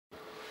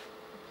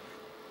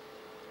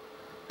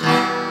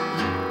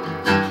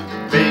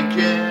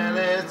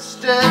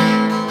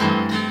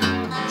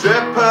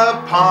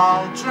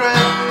palm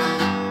trip.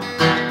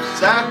 Is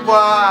that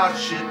what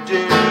you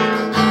do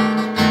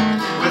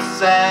with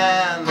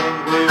sand and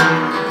glue?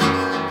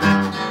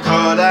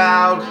 Put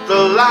out the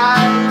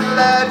light,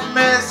 let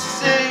me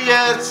see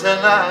you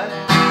tonight.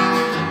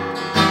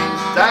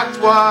 That's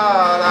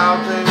what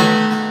I'll do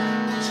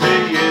to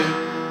you.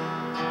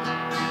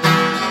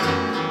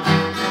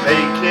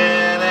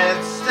 Making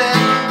it stick,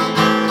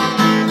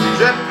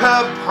 drip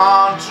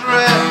upon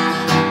drip.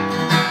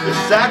 Is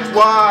that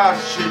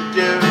what you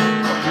do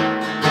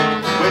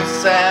with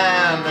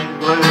sand and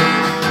glue?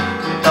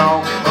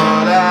 Don't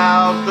put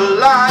out the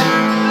light,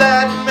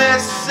 let me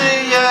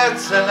see you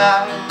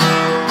tonight.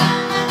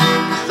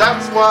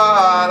 That's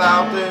what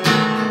I'll do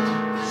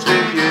to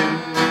you.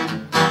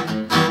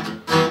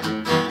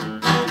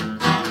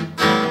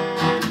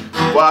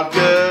 What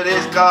good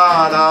is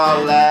God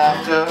or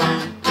laughter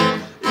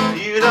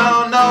if you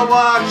don't know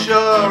what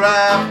you're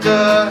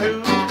after? Who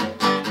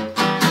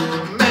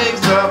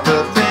makes up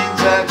the things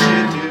that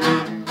you do?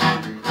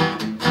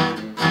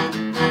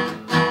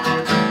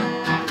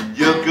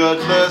 You're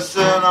goodness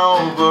and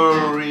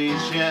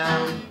overreaching,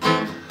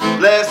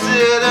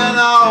 blessed and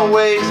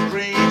always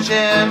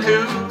preaching. Who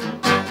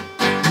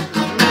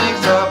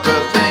makes up the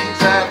things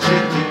that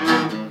you do?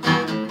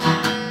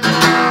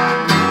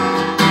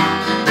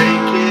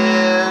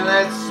 Making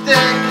it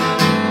stick,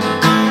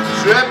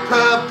 drip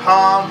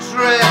upon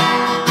drip.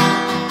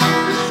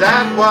 Is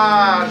that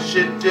what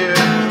you do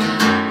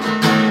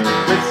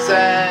with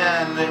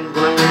sand and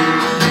glue?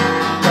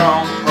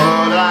 Don't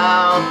put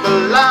out the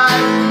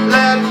light,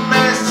 let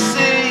me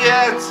see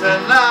you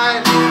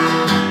tonight.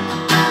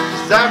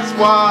 'Cause that's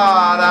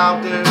what I'll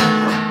do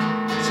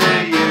to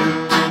you.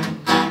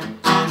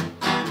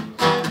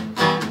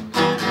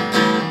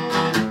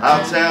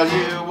 I'll tell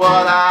you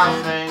what I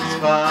think's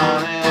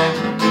funny.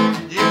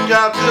 You've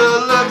got the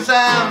looks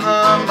and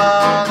the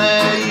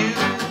money.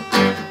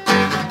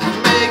 You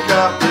make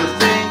up the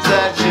things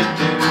that you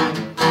do.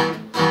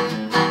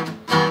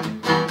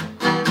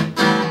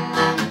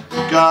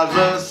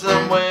 Godless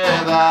and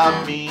without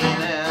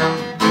meaning,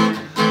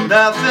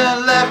 nothing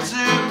left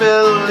to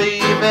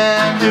believe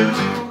in. Who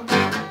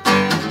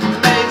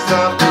makes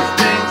up the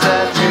things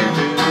that you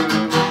do?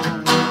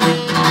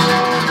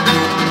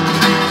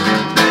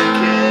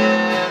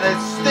 Making it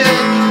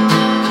stick,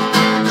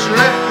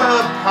 drip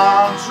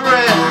upon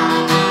drip.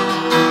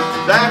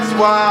 That's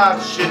what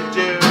you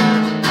do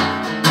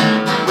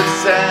with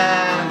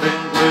sand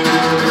and glue.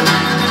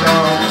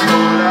 Don't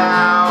put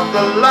out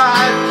the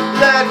light,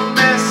 let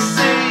me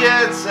see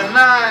you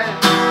tonight.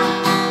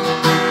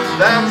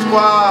 That's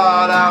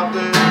what I'll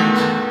do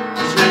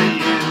to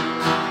you.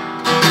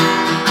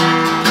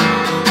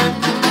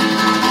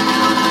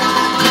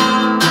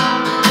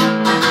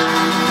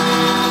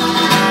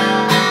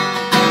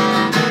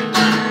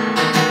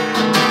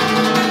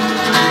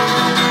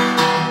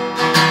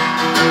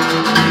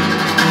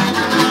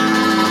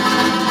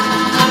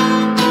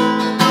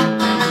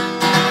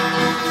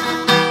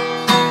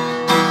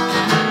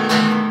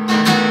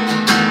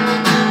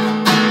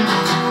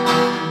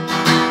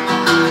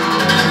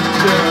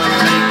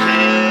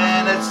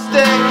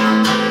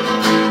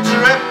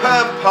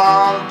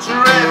 Upon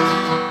drip,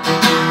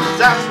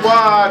 that's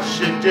what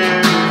you do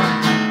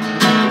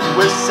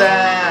with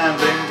sand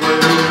and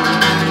glue.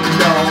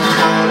 Don't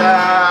put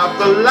out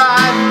the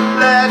light,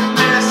 let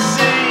me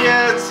see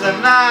you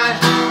tonight.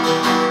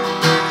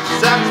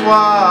 That's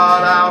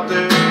what I'll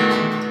do.